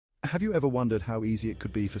Have you ever wondered how easy it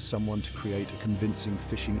could be for someone to create a convincing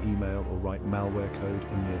phishing email or write malware code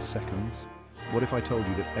in mere seconds? What if I told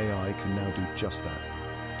you that AI can now do just that?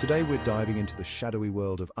 Today we're diving into the shadowy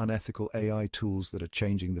world of unethical AI tools that are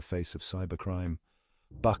changing the face of cybercrime.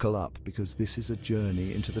 Buckle up, because this is a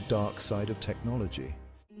journey into the dark side of technology.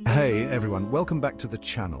 Hey everyone, welcome back to the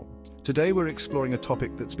channel. Today we're exploring a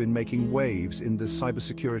topic that's been making waves in the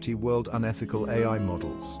cybersecurity world: unethical AI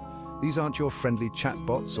models. These aren't your friendly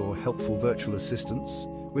chatbots or helpful virtual assistants.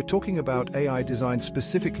 We're talking about AI designed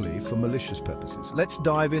specifically for malicious purposes. Let's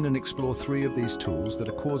dive in and explore three of these tools that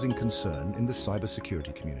are causing concern in the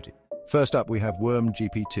cybersecurity community. First up, we have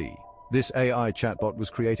WormGPT. This AI chatbot was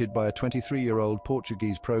created by a 23-year-old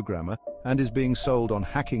Portuguese programmer and is being sold on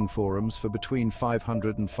hacking forums for between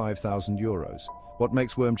 500 and 5,000 euros. What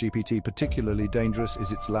makes WormGPT particularly dangerous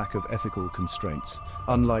is its lack of ethical constraints.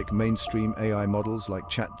 Unlike mainstream AI models like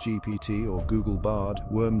ChatGPT or Google Bard,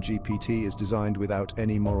 WormGPT is designed without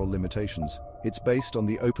any moral limitations. It's based on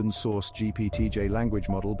the open-source GPTJ language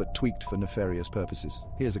model but tweaked for nefarious purposes.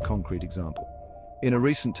 Here's a concrete example. In a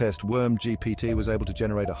recent test, WormGPT was able to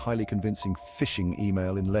generate a highly convincing phishing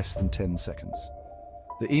email in less than 10 seconds.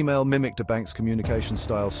 The email mimicked a bank's communication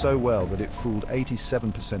style so well that it fooled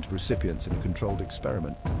 87% of recipients in a controlled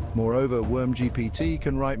experiment. Moreover, WormGPT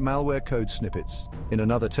can write malware code snippets. In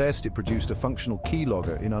another test, it produced a functional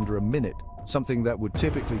keylogger in under a minute, something that would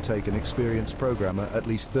typically take an experienced programmer at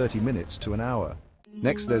least 30 minutes to an hour.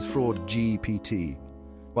 Next, there's FraudGPT.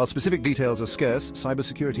 While specific details are scarce,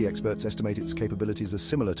 cybersecurity experts estimate its capabilities are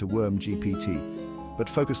similar to WormGPT, but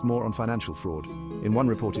focused more on financial fraud. In one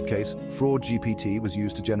reported case, FraudGPT was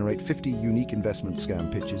used to generate 50 unique investment scam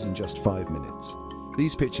pitches in just 5 minutes.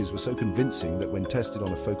 These pitches were so convincing that when tested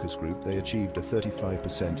on a focus group, they achieved a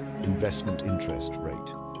 35% investment interest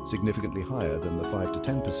rate, significantly higher than the 5 to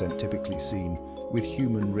 10% typically seen with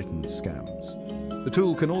human-written scams. The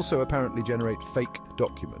tool can also apparently generate fake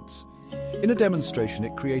documents. In a demonstration,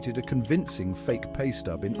 it created a convincing fake pay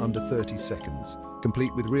stub in under 30 seconds,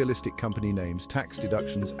 complete with realistic company names, tax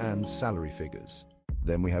deductions, and salary figures.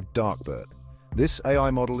 Then we have DarkBERT. This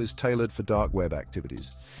AI model is tailored for dark web activities.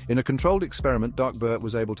 In a controlled experiment, DarkBERT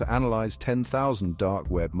was able to analyze 10,000 dark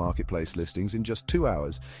web marketplace listings in just 2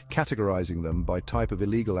 hours, categorizing them by type of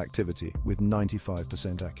illegal activity with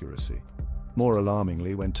 95% accuracy. More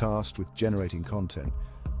alarmingly, when tasked with generating content,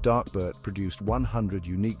 DarkBERT produced 100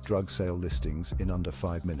 unique drug sale listings in under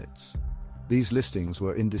 5 minutes. These listings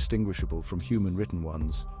were indistinguishable from human-written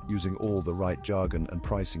ones, using all the right jargon and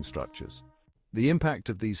pricing structures. The impact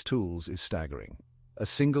of these tools is staggering. A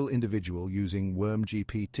single individual using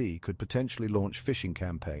WormGPT could potentially launch phishing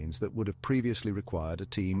campaigns that would have previously required a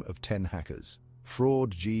team of 10 hackers.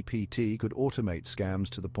 FraudGPT could automate scams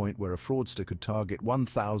to the point where a fraudster could target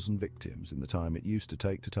 1,000 victims in the time it used to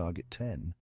take to target 10.